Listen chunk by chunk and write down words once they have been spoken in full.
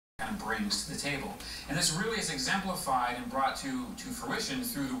kind of brings to the table. And this really is exemplified and brought to fruition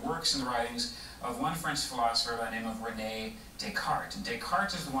through the works and the writings of one French philosopher by the name of René Descartes. And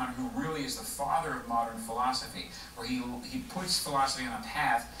Descartes is the one who really is the father of modern philosophy, where he puts philosophy on a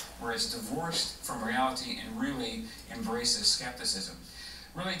path where it's divorced from reality and really embraces skepticism.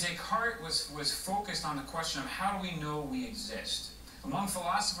 Really, Descartes was focused on the question of how do we know we exist. Among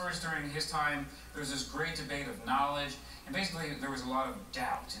philosophers during his time, there was this great debate of knowledge, and basically there was a lot of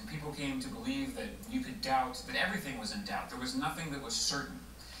doubt, and people came to believe that you could doubt, that everything was in doubt. There was nothing that was certain.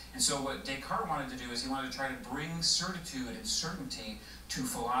 And so what Descartes wanted to do is he wanted to try to bring certitude and certainty to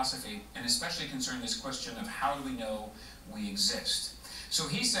philosophy, and especially concern this question of how do we know we exist. So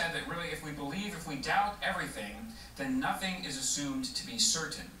he said that really if we doubt everything, then nothing is assumed to be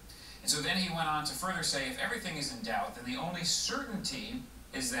certain. And so then he went on to further say, if everything is in doubt, then the only certainty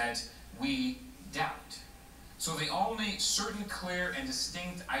is that we doubt. So the only certain, clear, and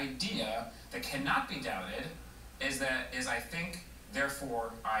distinct idea that cannot be doubted is I think,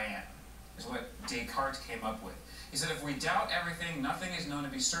 therefore I am, is what Descartes came up with. He said if we doubt everything, nothing is known to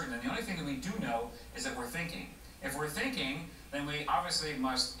be certain. And the only thing that we do know is that we're thinking. If we're thinking, then we obviously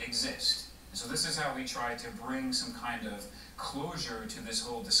must exist. And so this is how we try to bring some kind of closure to this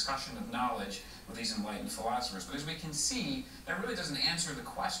whole discussion of knowledge with these enlightened philosophers. But as we can see, that really doesn't answer the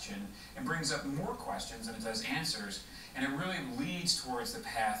question. It brings up more questions than it does answers, and it really leads towards the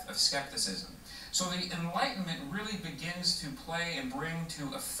path of skepticism. So the Enlightenment really begins to play and bring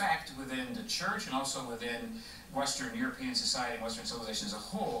to effect within the church and also within Western European society and Western civilization as a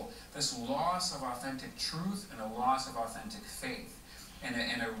whole, this loss of authentic truth and a loss of authentic faith, and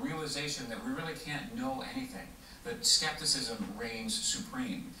a realization that we really can't know anything, that skepticism reigns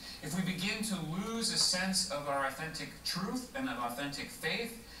supreme. If we begin to lose a sense of our authentic truth and of authentic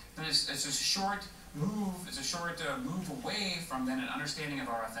faith, then it's a short move, move away from then an understanding of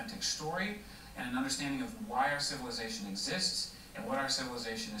our authentic story and an understanding of why our civilization exists and what our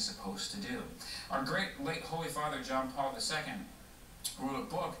civilization is supposed to do. Our great late Holy Father John Paul II wrote a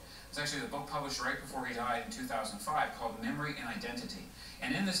book. It's actually the book published right before he died in 2005 called Memory and Identity.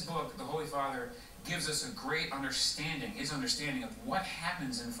 And in this book, the Holy Father gives us a great understanding, his understanding of what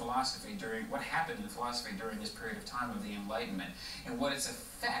happens in philosophy what happened in philosophy during this period of time of the Enlightenment, and what its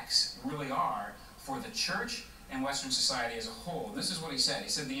effects really are for the church and Western society as a whole. And this is what he said. He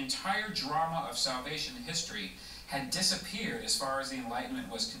said the entire drama of salvation history had disappeared as far as the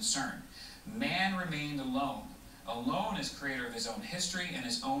Enlightenment was concerned. Man remained alone. Alone as creator of his own history and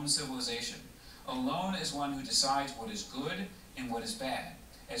his own civilization. Alone as one who decides what is good and what is bad.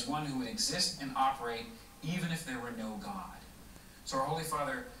 As one who would exist and operate even if there were no God. So our Holy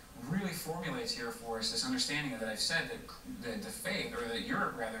Father really formulates here for us this understanding that I've said that the faith, or that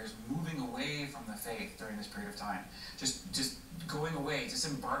Europe rather, is moving away from the faith during this period of time. Just going away,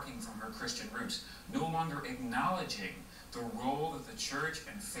 disembarking from her Christian roots. No longer acknowledging the role that the church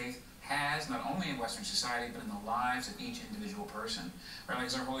and faith has, not only in Western society, but in the lives of each individual person. Right, like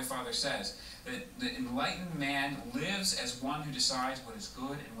as our Holy Father says, that the enlightened man lives as one who decides what is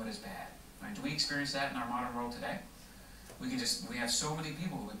good and what is bad. Right? Do we experience that in our modern world today? We have so many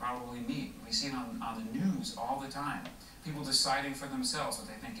people we probably meet. We see it on the news all the time. People deciding for themselves what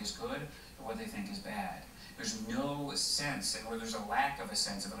they think is good and what they think is bad. There's no sense, or there's a lack of a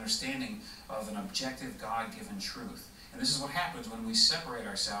sense of understanding of an objective God-given truth. And this is what happens when we separate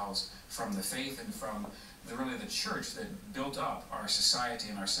ourselves from the faith and from really the church that built up our society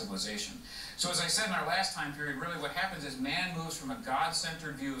and our civilization. So as I said in our last time period, really what happens is man moves from a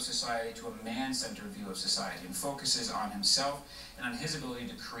God-centered view of society to a man-centered view of society and focuses on himself and on his ability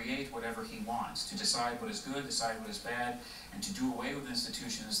to create whatever he wants, to decide what is good, decide what is bad, and to do away with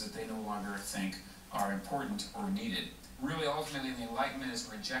institutions that they no longer think are important or needed. Really, ultimately, the Enlightenment is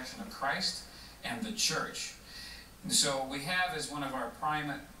a rejection of Christ and the church. And so we have as one of our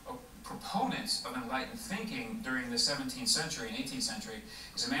prime proponents of enlightened thinking during the 17th century and 18th century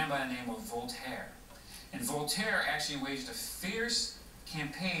is a man by the name of Voltaire. And Voltaire actually waged a fierce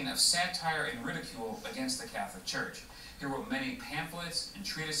campaign of satire and ridicule against the Catholic Church. He wrote many pamphlets and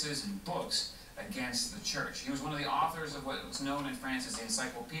treatises and books against the church. He was one of the authors of what was known in France as the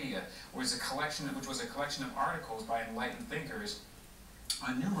Encyclopedia, which was a collection of articles by enlightened thinkers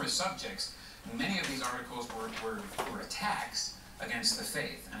on numerous subjects. And many of these articles were attacks against the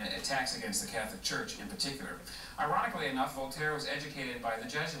faith, and attacks against the Catholic Church in particular. Ironically enough, Voltaire was educated by the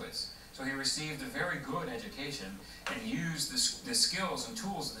Jesuits, so he received a very good education and used the skills and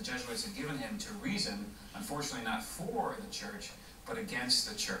tools that the Jesuits had given him to reason, unfortunately not for the church, but against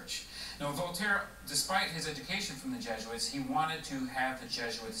the church. Now Voltaire, despite his education from the Jesuits, he wanted to have the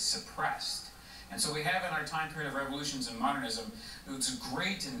Jesuits suppressed. And so we have in our time period of revolutions and modernism, it's a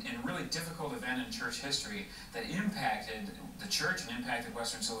great and really difficult event in church history that impacted the church and impacted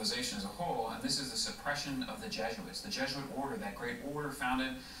Western civilization as a whole, and this is the suppression of the Jesuits. The Jesuit order, that great order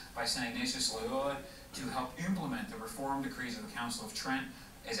founded by St. Ignatius Loyola to help implement the reform decrees of the Council of Trent,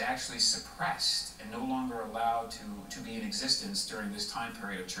 is actually suppressed and no longer allowed to be in existence during this time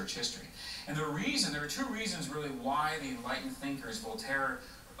period of church history. And there are two reasons really why the enlightened thinkers, Voltaire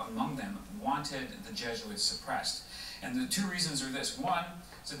among them, wanted the Jesuits suppressed. And the two reasons are this. One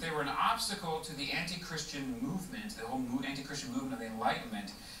is that they were an obstacle to the anti-Christian movement, the whole anti-Christian movement of the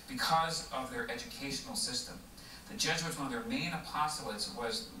Enlightenment, because of their educational system. The Jesuits, one of their main apostolates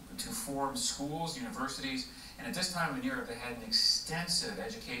was to form schools, universities, and at this time in Europe they had an extensive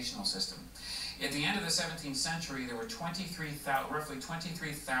educational system. At the end of the 17th century, there were roughly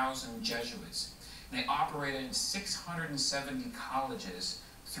 23,000 Jesuits. They operated in 670 colleges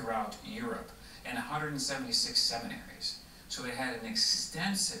throughout Europe and 176 seminaries. So they had an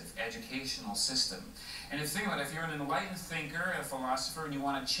extensive educational system. And if you think about it, if you're an enlightened thinker, a philosopher, and you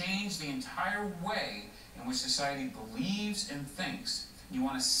want to change the entire way in which society believes and thinks, you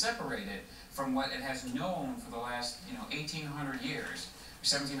want to separate it from what it has known for the last 1,800 years, or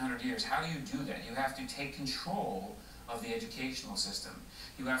 1,700 years, how do you do that? You have to take control of the educational system.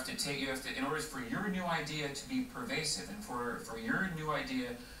 You have to, in order for your new idea to be pervasive and for your new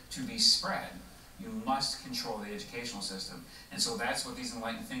idea to be spread, you must control the educational system. And so that's what these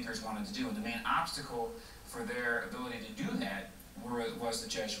enlightened thinkers wanted to do. And the main obstacle for their ability to do that was the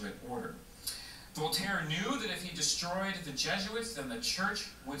Jesuit order. Voltaire knew that if he destroyed the Jesuits, then the church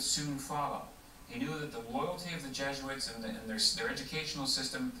would soon follow. He knew that the loyalty of the Jesuits and their educational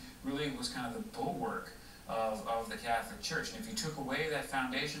system really was kind of the bulwark of the Catholic Church. And if you took away that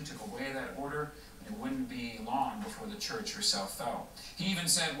foundation, took away that order, it wouldn't be long before the church herself fell. He even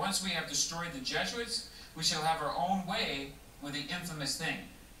said, once we have destroyed the Jesuits, we shall have our own way with the infamous thing,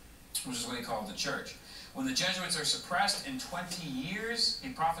 which is what he called the church. When the Jesuits are suppressed in 20 years, he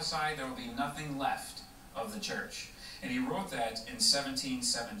prophesied there will be nothing left of the church. And he wrote that in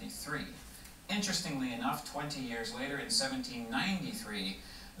 1773. Interestingly enough, 20 years later, in 1793,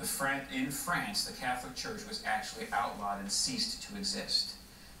 in France, the Catholic Church was actually outlawed and ceased to exist.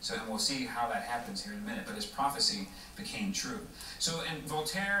 So, and we'll see how that happens here in a minute, but his prophecy became true. So, and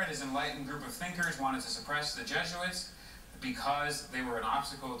Voltaire and his enlightened group of thinkers wanted to suppress the Jesuits because they were an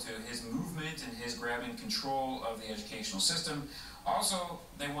obstacle to his movement and his grabbing control of the educational system. Also,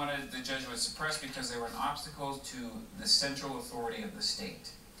 they wanted the Jesuits suppressed because they were an obstacle to the central authority of the state.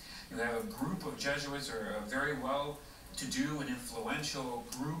 You have a group of Jesuits, or a very well-to-do and influential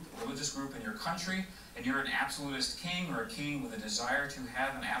group, religious group in your country, and you're an absolutist king or a king with a desire to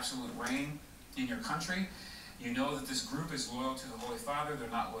have an absolute reign in your country. You know that this group is loyal to the Holy Father, they're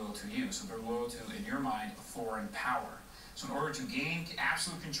not loyal to you, so they're loyal to, in your mind, a foreign power. So in order to gain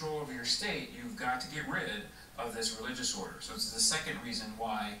absolute control over your state, you've got to get rid of this religious order. So it's the second reason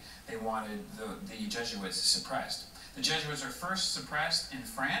why they wanted the Jesuits suppressed. The Jesuits are first suppressed in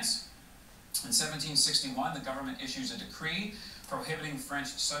France. In 1761, the government issues a decree prohibiting French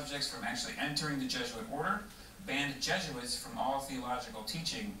subjects from actually entering the Jesuit order, banned Jesuits from all theological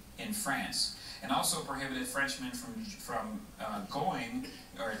teaching in France, and also prohibited Frenchmen from going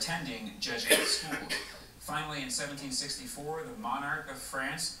or attending Jesuit schools. Finally, in 1764, the monarch of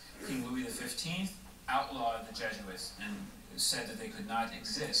France, King Louis XV, outlawed the Jesuits and said that they could not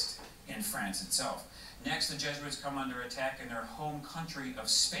exist in France itself. Next, the Jesuits come under attack in their home country of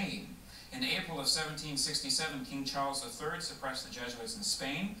Spain. In April of 1767, King Charles III suppressed the Jesuits in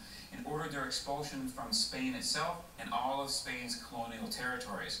Spain and ordered their expulsion from Spain itself and all of Spain's colonial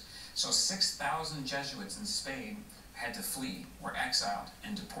territories. So 6,000 Jesuits in Spain had to flee, were exiled,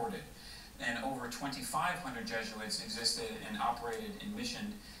 and deported. And over 2,500 Jesuits existed and operated and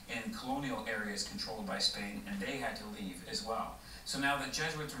missioned in colonial areas controlled by Spain, and they had to leave as well. So now the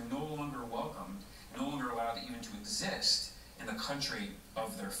Jesuits are no longer welcomed, no longer allowed even to exist in the country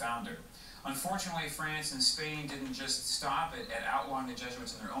of their founder. Unfortunately, France and Spain didn't just stop at outlawing the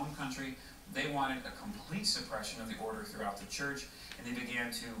Jesuits in their own country. They wanted a complete suppression of the order throughout the church, and they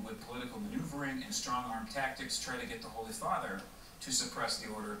began to, with political maneuvering and strong-arm tactics, try to get the Holy Father to suppress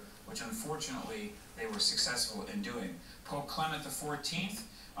the order, which unfortunately they were successful in doing. Pope Clement XIV,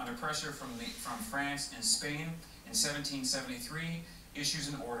 under pressure from France and Spain in 1773, issues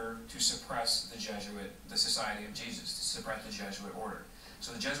an order to suppress the Society of Jesus, to suppress the Jesuit order.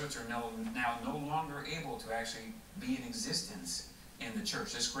 So the Jesuits are now no longer able to actually be in existence in the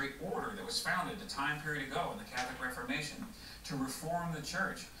church. This great order that was founded a time period ago in the Catholic Reformation to reform the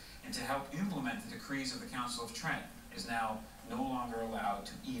church and to help implement the decrees of the Council of Trent is now no longer allowed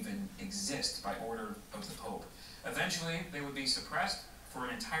to even exist by order of the Pope. Eventually, they would be suppressed for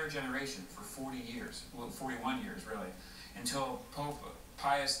an entire generation, for 40 years, well, 41 years really, until Pope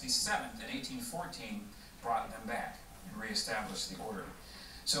Pius VII in 1814 brought them back and reestablished the order.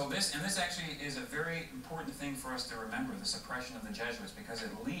 So this actually is a very important thing for us to remember, the suppression of the Jesuits, because it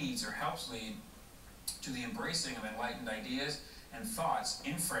leads or helps lead to the embracing of enlightened ideas and thoughts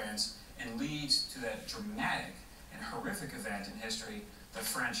in France, and leads to that dramatic and horrific event in history, the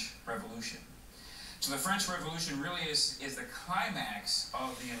French Revolution. So the French Revolution really is the climax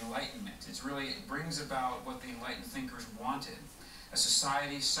of the Enlightenment. It brings about what the enlightened thinkers wanted. A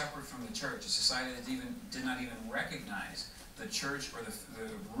society separate from the church, a society that did not even recognize the church or the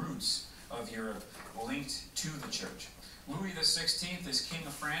roots of Europe linked to the church. Louis XVI is King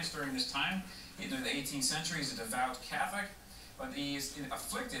of France during this time. In the 18th century, he's a devout Catholic, but he is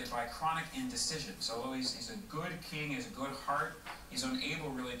afflicted by chronic indecision. So although he's a good king, he has a good heart, he's unable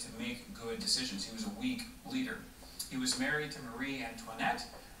really to make good decisions. He was a weak leader. He was married to Marie Antoinette,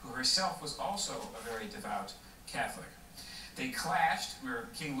 who herself was also a very devout Catholic. They clashed, where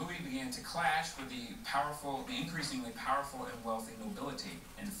King Louis began to clash with the increasingly powerful and wealthy nobility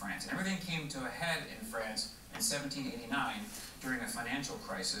in France. And everything came to a head in France in 1789 during a financial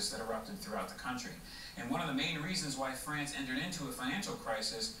crisis that erupted throughout the country. And one of the main reasons why France entered into a financial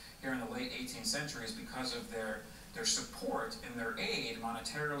crisis here in the late 18th century is because of their support and their aid,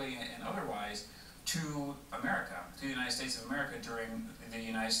 monetarily and otherwise, to America, to the United States of America during the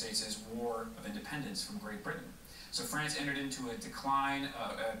United States' War of Independence from Great Britain. So France entered into a decline,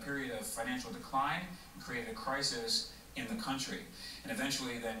 a period of financial decline, and created a crisis in the country, and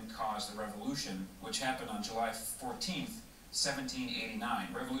eventually then caused the revolution, which happened on July 14th, 1789.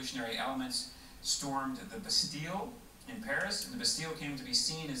 Revolutionary elements stormed the Bastille in Paris, and the Bastille came to be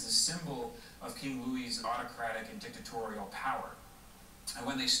seen as the symbol of King Louis's autocratic and dictatorial power. And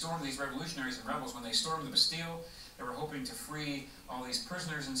when they stormed, these revolutionaries and rebels, when they stormed the Bastille, they were hoping to free all these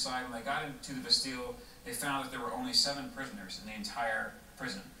prisoners inside. When they got into the Bastille, they found that there were only 7 prisoners in the entire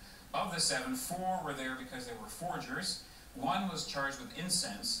prison. Of the 7, 4 were there because they were forgers. 1 was charged with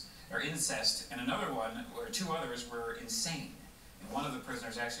incest, and another one, or 2 others, were insane. And one of the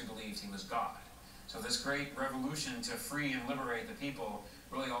prisoners actually believed he was God. So this great revolution to free and liberate the people,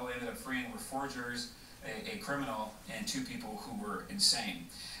 really all they ended up freeing were forgers, a criminal, and 2 people who were insane.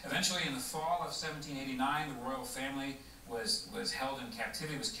 Eventually, in the fall of 1789, the royal family was held in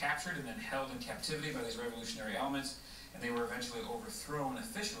captivity, was captured and then held in captivity by these revolutionary elements, and they were eventually overthrown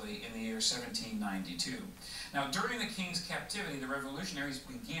officially in the year 1792. Now, during the king's captivity, the revolutionaries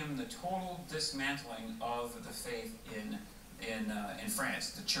begin the total dismantling of the faith in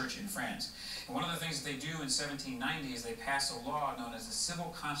France, the church in France. And one of the things that they do in 1790 is they pass a law known as the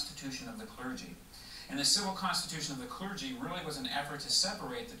Civil Constitution of the Clergy. And the Civil Constitution of the Clergy really was an effort to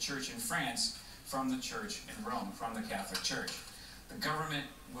separate the church in France from the church in Rome, from the Catholic Church. The government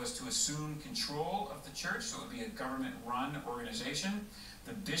was to assume control of the church, so it would be a government-run organization.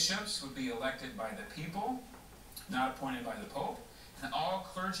 The bishops would be elected by the people, not appointed by the Pope. And all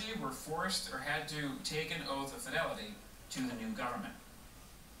clergy were forced or had to take an oath of fidelity to the new government.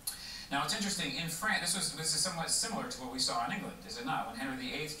 Now it's interesting, in France, this is somewhat similar to what we saw in England, is it not? When Henry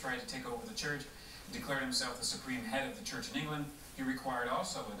VIII tried to take over the church, he declared himself the supreme head of the church in England. He required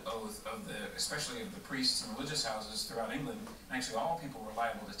also an oath of especially of the priests and religious houses throughout England, and actually all people were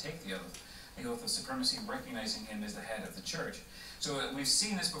liable to take the oath of supremacy, recognizing him as the head of the church. So we've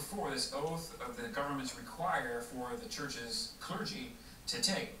seen this before, this oath of the governments require for the church's clergy to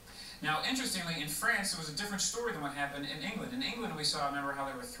take. Now, interestingly, in France, it was a different story than what happened in England. In England, we saw, remember, how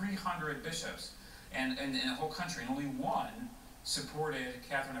there were 300 bishops and in the whole country, and only 1 supported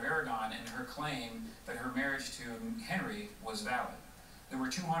Catherine of Aragon in her claim that her marriage to Henry was valid. There were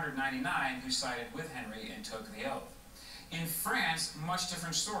 299 who sided with Henry and took the oath. In France, much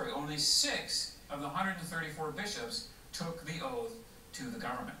different story. Only 6 of the 134 bishops took the oath to the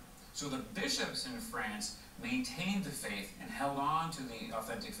government. So the bishops in France maintained the faith and held on to the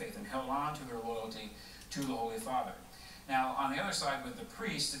authentic faith and held on to their loyalty to the Holy Father. Now, on the other side with the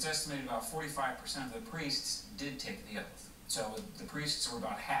priests, it's estimated about 45% of the priests did take the oath. So the priests were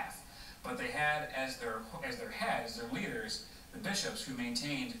about half. But they had as their heads, their leaders, the bishops who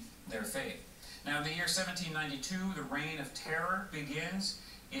maintained their faith. Now, in the year 1792, the Reign of Terror begins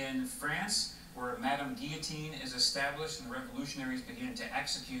in France, where Madame Guillotine is established and the revolutionaries begin to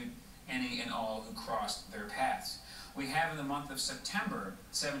execute any and all who crossed their paths. We have in the month of September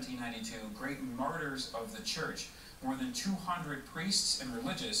 1792 great martyrs of the church. More than 200 priests and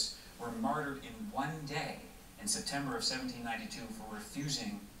religious were martyred in one day in September of 1792 for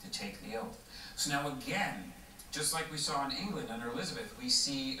refusing to take the oath. So now again, Just like we saw in England under Elizabeth, we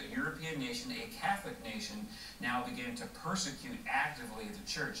see a European nation, a Catholic nation, now begin to persecute actively the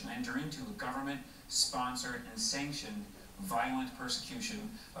church and enter into a government-sponsored and sanctioned violent persecution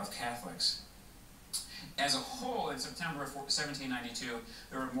of Catholics. As a whole, in September of 1792,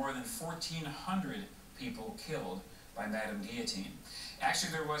 there were more than 1,400 people killed by Madame Guillotine.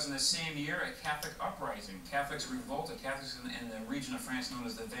 Actually, there was in the same year a Catholic uprising. Catholics revolted. Catholics in the region of France known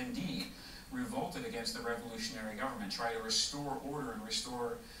as the Vendée revolted against the revolutionary government, tried to restore order and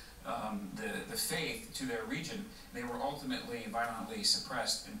restore the faith to their region. They were ultimately violently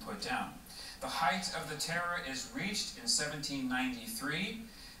suppressed and put down. The height of the terror is reached in 1793.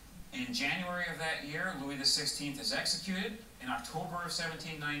 In January of that year, Louis XVI is executed. In October of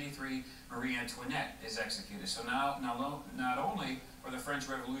 1793, Marie Antoinette is executed. So now not only are the French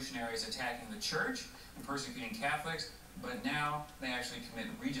revolutionaries attacking the church and persecuting Catholics, but now they actually commit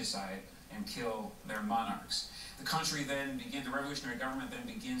regicide and kill their monarchs. The country then begins, the revolutionary government then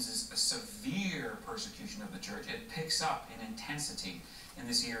begins a severe persecution of the church. It picks up in intensity in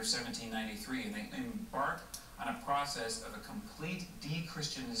this year of 1793, and they embark on a process of a complete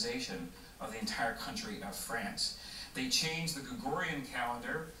de-Christianization of the entire country of France. They change the Gregorian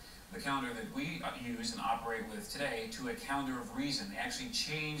calendar, the calendar that we use and operate with today, to a calendar of reason. They actually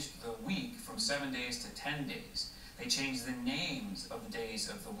changed the week from 7 days to 10 days. They changed the names of the days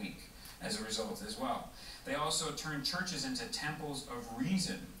of the week as a result as well. They also turned churches into temples of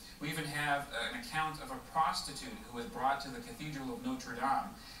reason. We even have an account of a prostitute who was brought to the Cathedral of Notre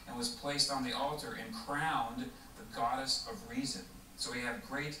Dame and was placed on the altar and crowned the goddess of reason. So we have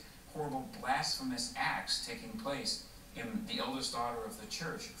great, horrible, blasphemous acts taking place in the eldest daughter of the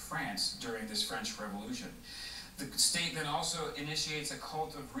church, France, during this French Revolution. The state then also initiates a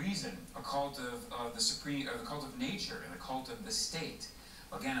cult of reason, a cult of the supreme, or the cult of nature, and a cult of the state.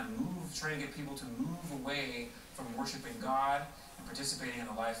 Again, a move trying to get people to move away from worshiping God and participating in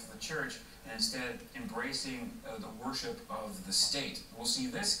the life of the church, and instead embracing the worship of the state. We'll see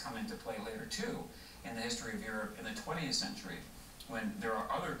this come into play later too in the history of Europe in the 20th century, when there are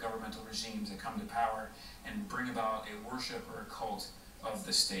other governmental regimes that come to power and bring about a worship or a cult of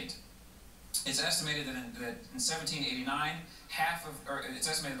the state. It's estimated that in 1789, it's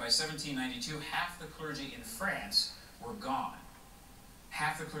estimated by 1792, half the clergy in France were gone.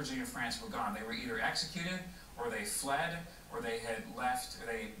 Half the clergy in France were gone. They were either executed, or they fled, or they had left, or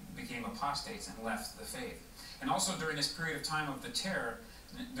they became apostates and left the faith. And also during this period of time of the terror,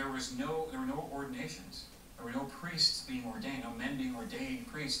 there were no ordinations. There were no priests being ordained, no men being ordained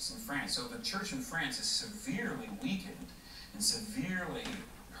priests in France. So the church in France is severely weakened and severely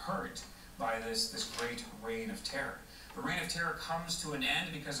hurt by this great reign of terror. The reign of terror comes to an end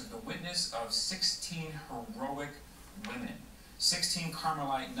because of the witness of 16 heroic women, 16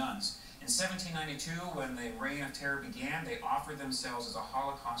 Carmelite nuns. In 1792, when the reign of terror began, they offered themselves as a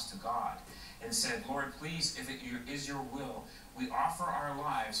holocaust to God and said, "Lord, please, if it is your will, we offer our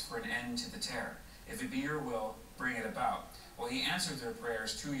lives for an end to the terror. If it be your will, bring it about." Well, he answered their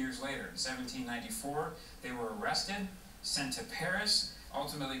prayers 2 years later. In 1794, they were arrested, sent to Paris,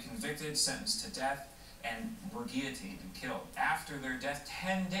 ultimately convicted, sentenced to death, and were guillotined and killed. After their death,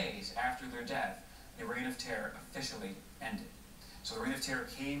 10 days after their death, the reign of terror officially ended. So the reign of terror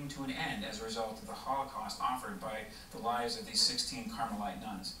came to an end as a result of the Holocaust offered by the lives of these 16 Carmelite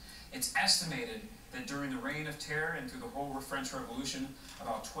nuns. It's estimated that during the reign of terror and through the whole French Revolution,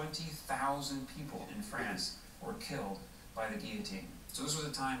 about 20,000 people in France were killed by the guillotine. So this was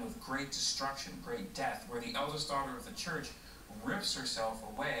a time of great destruction, great death, where the eldest daughter of the church rips herself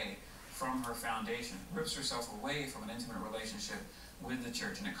away from her foundation, rips herself away from an intimate relationship with the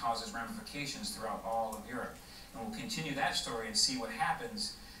church, and it causes ramifications throughout all of Europe. And we'll continue that story and see what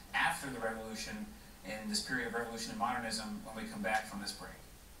happens after the revolution in this period of revolution and modernism when we come back from this break.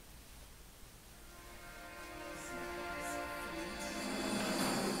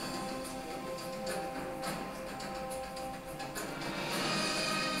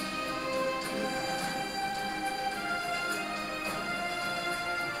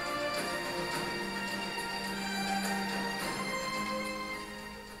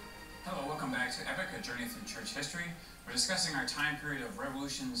 To Epic, a journey through church history. We're discussing our time period of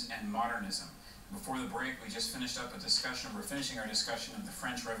revolutions and modernism. Before the break, we just finished up a discussion, we're finishing our discussion of the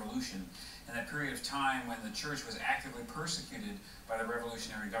French Revolution, and that period of time when the church was actively persecuted by the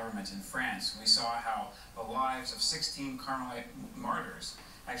revolutionary government in France. We saw how the lives of 16 Carmelite martyrs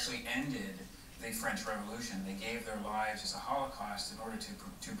actually ended the French Revolution. They gave their lives as a holocaust in order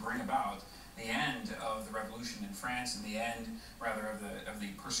to bring about the end of the revolution in France and the end, rather, of the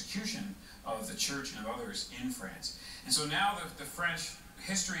persecution of the church and of others in France. And so now the French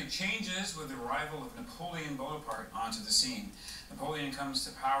history changes with the arrival of Napoleon Bonaparte onto the scene. Napoleon comes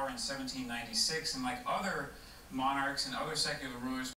to power in 1796, and like other monarchs and other secular rulers,